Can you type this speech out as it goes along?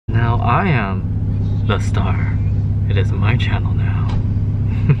I am the star. It is my channel now.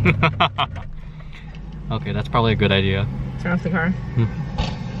 Okay, that's probably a good idea. Turn off the car.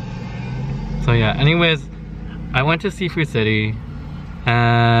 So yeah, anyways, I went to Seafood City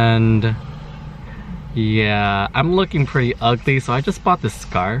and yeah, I'm looking pretty ugly, so I just bought this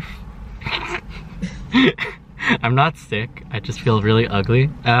scarf. I'm not sick, I just feel really ugly.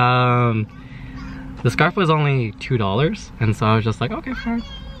 The scarf was only $2, and so I was just like, okay, fine.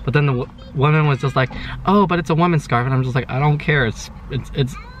 But then the woman was just like, oh, but it's a woman's scarf, and I'm just like, I don't care. It's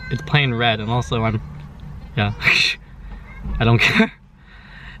plain red, and also yeah, I don't care.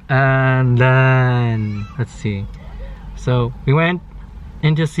 And then let's see. So we went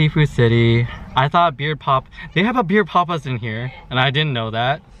into Seafood City. I thought they have a beer papas in here, and I didn't know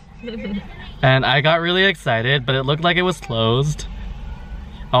that. And I got really excited, but it looked like it was closed.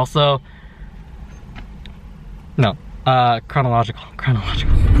 Also, no, chronological.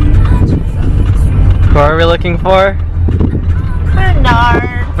 Who are we looking for?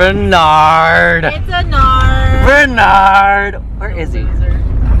 Bernard. Bernard. It's a Nard. Bernard. Where is he?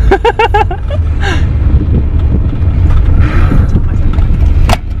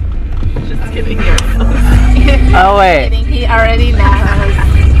 Just kidding. Oh wait. He already knows.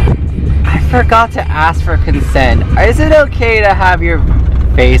 I forgot to ask for consent. Is it okay to have your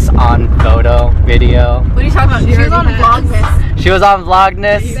face on video? What are you talking about? She was on Vlogmas. She was on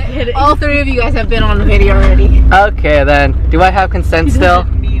Vlogmas? All three of you guys have been on the video already. Okay then. Do I have consent still?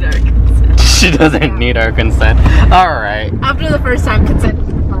 Need our consent. She doesn't need our consent. Alright. After the first time, consent is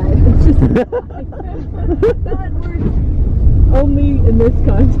implied. That works only in this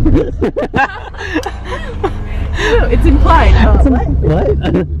context. No, it's implied. What?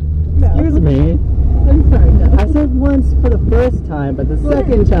 Excuse me. I'm sorry, no. I said once for the first time, but the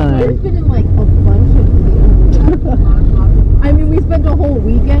second time. There's been in like a bunch of videos. I mean, we spent a whole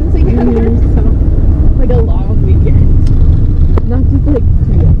weekend together, so like a long weekend. Not just like 2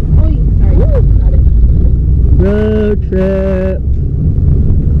 days. Oh, sorry, got it. Road trip.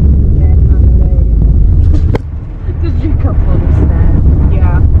 Yeah, on the way. Just drink a couple of snacks.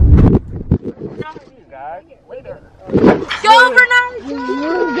 Yeah. Go, Bernard!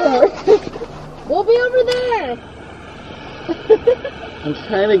 We'll be over there! I'm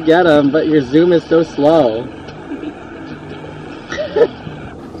trying to get him, but your zoom is so slow.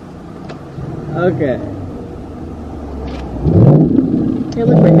 Okay. Hey,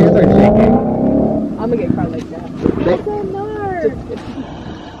 look, my hands are shaking. I'm gonna get caught like that. That's a Nard!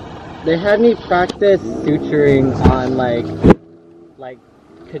 They had me practice suturing on like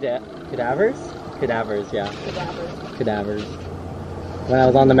cadavers? Cadavers, yeah. Cadavers. When I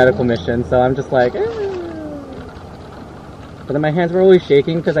was on the medical mission, so I'm just like, But then my hands were always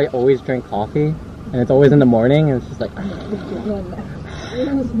shaking because I always drink coffee, and it's always in the morning, and it's just like.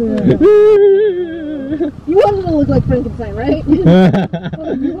 You wanted to look like Frankenstein, right? You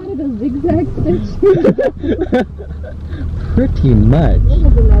wanted a zigzag stitch? Pretty much.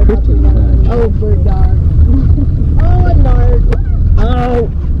 Oh, bird dog. Oh, a Nard. Oh.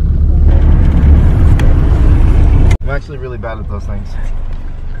 I'm actually really bad at those things.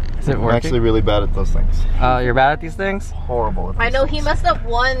 Is it working? I'm actually really bad at those things. You're bad at these things? Horrible at these I know things. he messed up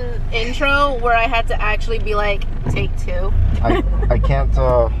one intro where I had to actually be like, take 2.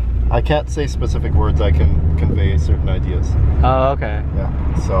 I can't say specific words. I can convey certain ideas. Oh, okay. Yeah.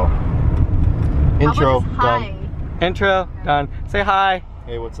 So intro done. Intro done. Say hi.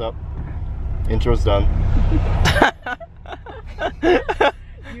 Hey, what's up? Intro's done.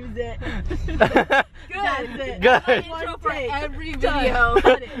 Use it. Good. Good. Intro for every video.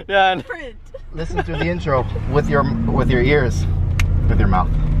 Done. Print. Listen to the intro with your ears, with your mouth.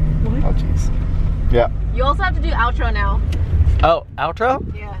 What? Oh jeez. Yeah. You also have to do outro now. Oh, outro?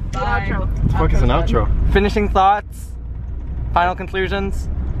 Yeah, do outro. What the fuck is an outro? Finishing thoughts? Final conclusions?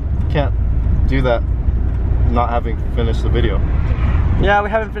 Can't do that not having finished the video. Yeah, we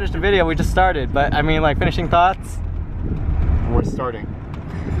haven't finished the video, we just started, but I mean, like, finishing thoughts? We're starting.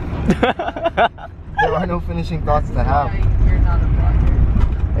 There are no finishing thoughts to have. You're not a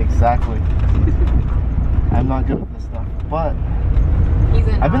vlogger. Exactly. I'm not good at this stuff, but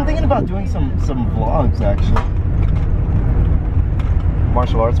I've been thinking about doing some vlogs actually.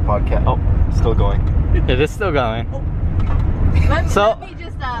 Martial arts podcast. Oh, still going. It is still going. Let me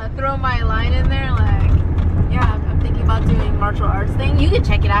just throw my line in there, like, yeah, I'm thinking about doing martial arts thing. You can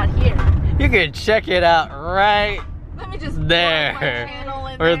check it out here. You can check it out right Let me just there. plug my channel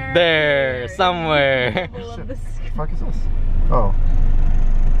in or there. there, somewhere. What the fuck is this? Oh.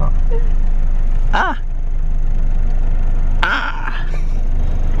 Ah. Ah.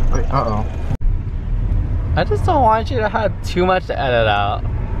 Wait, uh-oh. I just don't want you to have too much to edit out.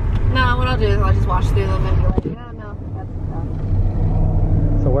 No, I'll do is I'll just watch through them and be like, yeah, no, that's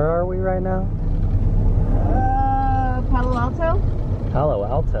enough. So where are we right now? Palo Alto. Palo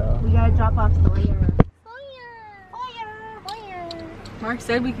Alto. We gotta drop off Sawyer. Mark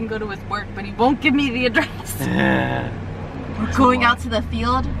said we can go to his work, but he won't give me the address. We're going out to the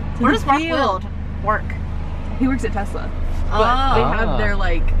field. Where does Mark work? He works at Tesla. Oh. But they have their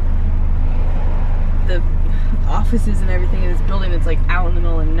like the offices and everything in this building that's like out in the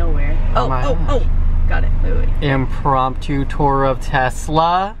middle of nowhere. Oh my gosh. Got it. Wait. Impromptu tour of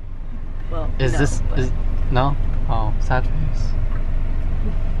Tesla. Well, Is no? Oh, sad face.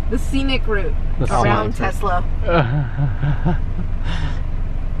 The scenic route around Tesla.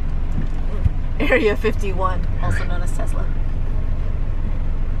 Area 51, also known as Tesla.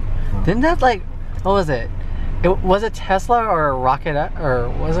 Didn't that like, what was it? Was it Tesla or a rocket, or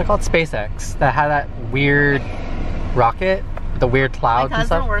what was it called? SpaceX that had that weird rocket, the weird clouds and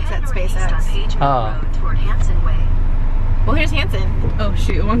stuff? My cousin works at SpaceX. Oh. Toward Hanson Way. Well, here's Hanson. Oh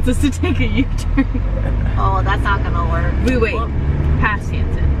shoot, it wants us to take a U-turn. Oh, that's not gonna work. Wait. Past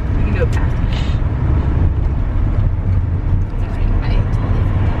Hanson. You can do it past Hanson.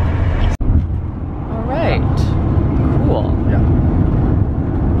 Alright. Cool. Yeah.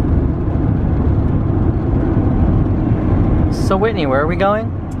 So Whitney, where are we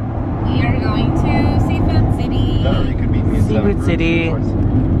going? We are going to Seafood City. No, you could meet me in Seafood City. Of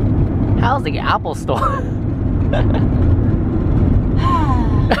course. How's the Apple Store?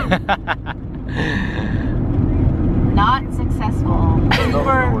 Not successful.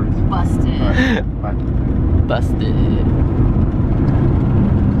 Super busted. Alright, bye. Busted.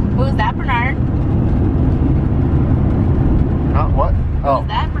 Who's that, Bernard? Huh? What? Oh. Who's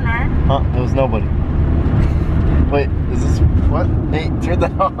that, Bernard? Huh? It was nobody. Wait, is this what? Hey, turn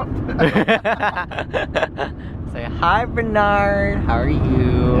that off. Say hi, Bernard. How are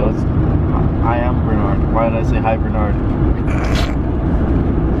you? I am Bernard. Why did I say hi, Bernard?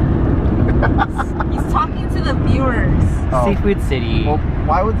 He's talking to the viewers. Oh. Seafood City. Well,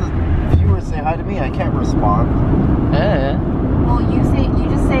 why would the viewers say hi to me? I can't respond. Well, you just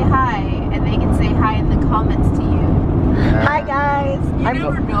say hi, and they can say hi in the comments to you. Hi guys. You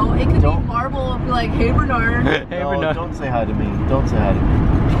never know. It could be Marble and be like, hey Bernard. Hey No, Bernard. don't say hi to me. Don't say hi to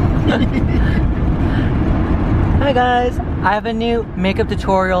me. Hi guys. I have a new makeup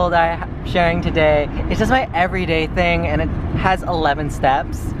tutorial that I'm sharing today. It's just my everyday thing and it has 11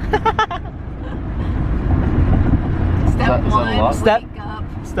 steps. Step is that a lot? one, Step- wake up.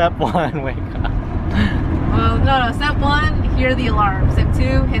 Step 1, wake up. Well, no. Step 1, hear the alarm. Step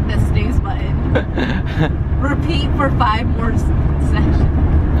 2, hit the snooze button. Repeat for 5 more sessions.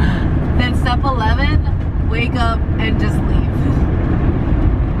 Then step 11, wake up and just leave.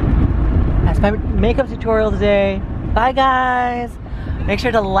 That's my makeup tutorial today. Bye guys. Make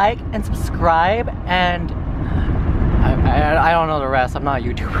sure to like and subscribe and I don't know the rest. I'm not a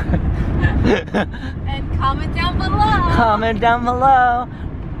YouTuber. And comment down below. Comment down below.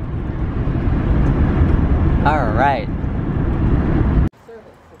 All right.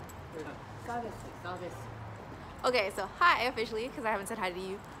 Okay, so hi officially, because I haven't said hi to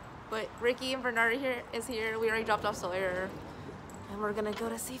you. But Ricky and Bernard is here. We already dropped off Sawyer. And we're gonna go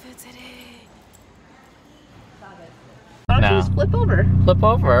to Seafood City. Why don't you just flip over? Flip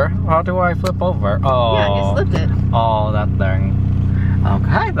over? How do I flip over? Oh. Yeah, just lift it. Oh, that thing.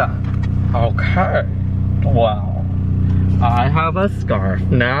 Okay then. Okay. Wow. I have a scarf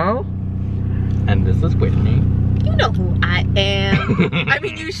now. And this is Whitney. You know who I am. I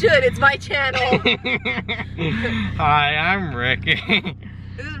mean, you should. It's my channel. Hi, I'm Ricky.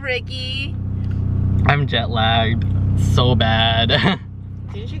 This is Ricky. I'm jet lagged so bad.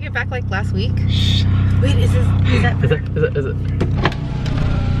 Didn't you get back like last week? Shh. Wait, is it? Is it?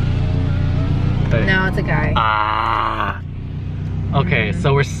 Hey. No, it's a guy. Ah. Okay,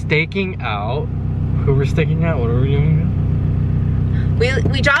 so we're staking out. Who we're staking out? What are we doing?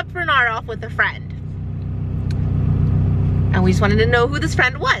 We dropped Bernard off with a friend. And we just wanted to know who this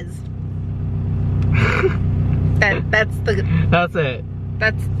friend was. That's it.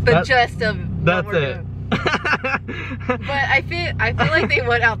 That's the gist of That's what we're it. doing. But I feel like they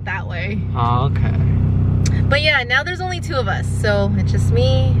went out that way. Oh, okay. But yeah, now there's only 2 of us, so it's just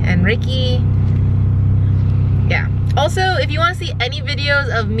me and Ricky. Yeah. Also, if you want to see any videos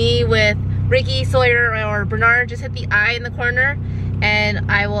of me with Ricky, Sawyer, or Bernard, just hit the I in the corner, and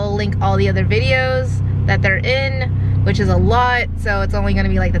I will link all the other videos that they're in, which is a lot, so it's only gonna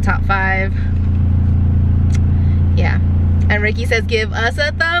be like the top 5. Yeah. And Ricky says give us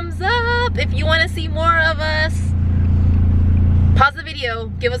a thumbs up if you want to see more of us. Pause the video,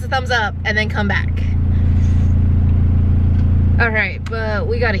 give us a thumbs up, and then come back. Alright, but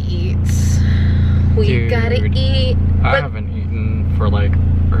we gotta eat. We Dude, gotta eat. I haven't eaten for like...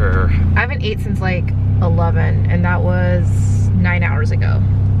 I haven't ate since like 11, and that was 9 hours ago.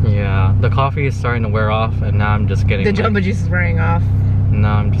 Yeah, the coffee is starting to wear off, and now I'm just getting... The Jumbo Juice is wearing off.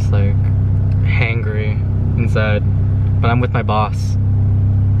 Now I'm just like hangry inside. But I'm with my boss.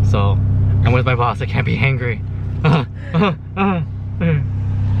 So, I'm with my boss, I can't be hangry.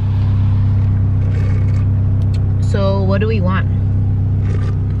 So, what do we want?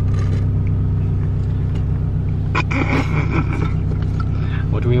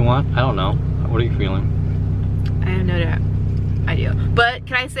 What do we want? I don't know. What are you feeling? I have no idea. But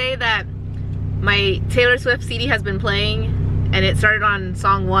can I say that my Taylor Swift CD has been playing, and it started on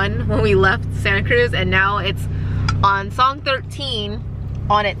song 1 when we left Santa Cruz, and now it's on song 13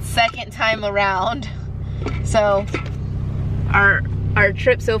 on its second time around. So our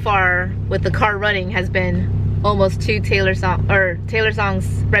trip so far with the car running has been almost 2 Taylor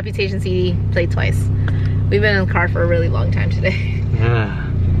songs Reputation CD played twice. We've been in the car for a really long time today.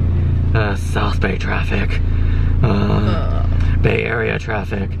 Yeah. South Bay traffic. Bay Area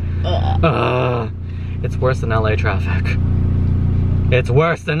traffic. It's worse than LA traffic. It's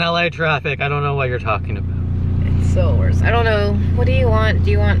worse than LA traffic. I don't know what you're talking about. It's so worse. I don't know. What do you want?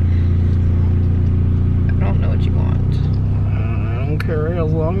 Do you want... I don't know what you want. I don't care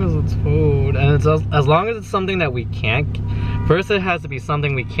as long as it's food. And it's as long as it's something that we can't... First, it has to be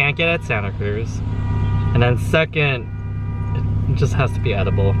something we can't get at Santa Cruz. And then second, it just has to be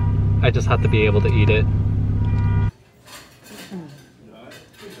edible. I just have to be able to eat it.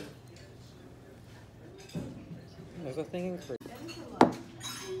 There's a thing for...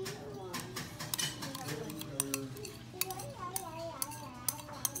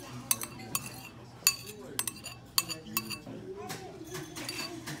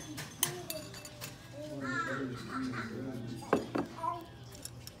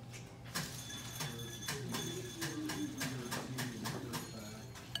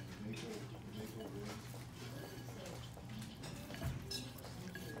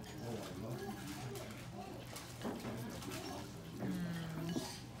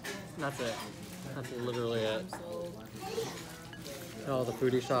 That's it. That's literally it. Oh, the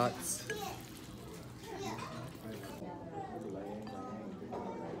foodie shots.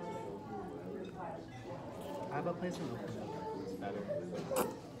 I have a place in Oakland that's better.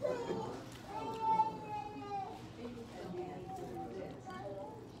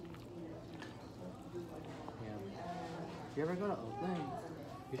 Yeah. If you ever go to Oakland,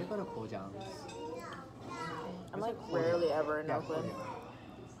 you should go to Pojang's. I'm like rarely ever in Oakland.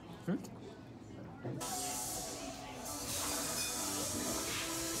 Hmm?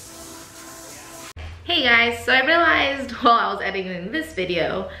 Hey guys, so I realized while I was editing this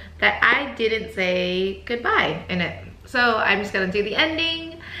video that I didn't say goodbye in it. So I'm just gonna do the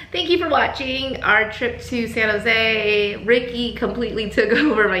ending. Thank you for watching our trip to San Jose. Ricky completely took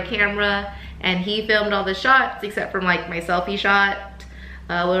over my camera and he filmed all the shots except from like my selfie shot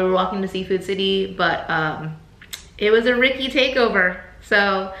when we were walking to Seafood City, but it was a Ricky takeover.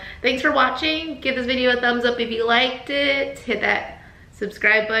 So thanks for watching. Give this video a thumbs up if you liked it. Hit that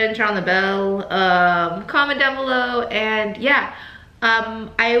subscribe button, turn on the bell, comment down below, and yeah,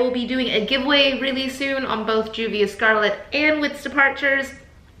 I will be doing a giveaway really soon on both Juvia Scarlet and Wits Departures.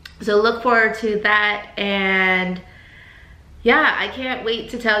 So look forward to that, and yeah, I can't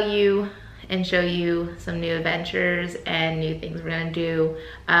wait to tell you and show you some new adventures and new things we're gonna do.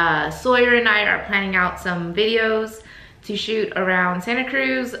 Sawyer and I are planning out some videos to shoot around Santa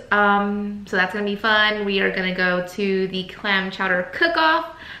Cruz, so that's gonna be fun. We are gonna go to the clam chowder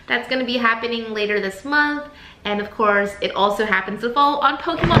cook-off. That's gonna be happening later this month, and of course it also happens to fall on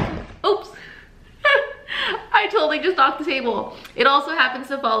Pokemon. Oops. I totally just knocked the table. It also happens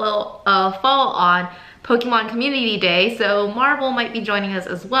to fall on Pokemon Community Day, so Marvel might be joining us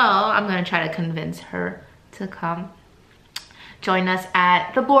as well. I'm gonna try to convince her to come join us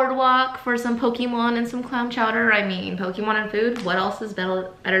at the boardwalk for some Pokemon and some clam chowder. I mean, Pokemon and food, what else is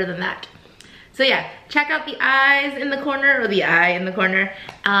better than that? So yeah, check out the eyes in the corner, or the eye in the corner,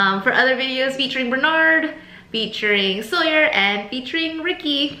 for other videos featuring Bernard, featuring Sawyer, and featuring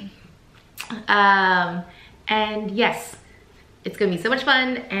Ricky. And yes, it's gonna be so much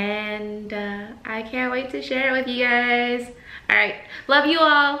fun, and I can't wait to share it with you guys. All right, love you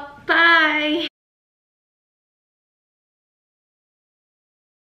all, bye.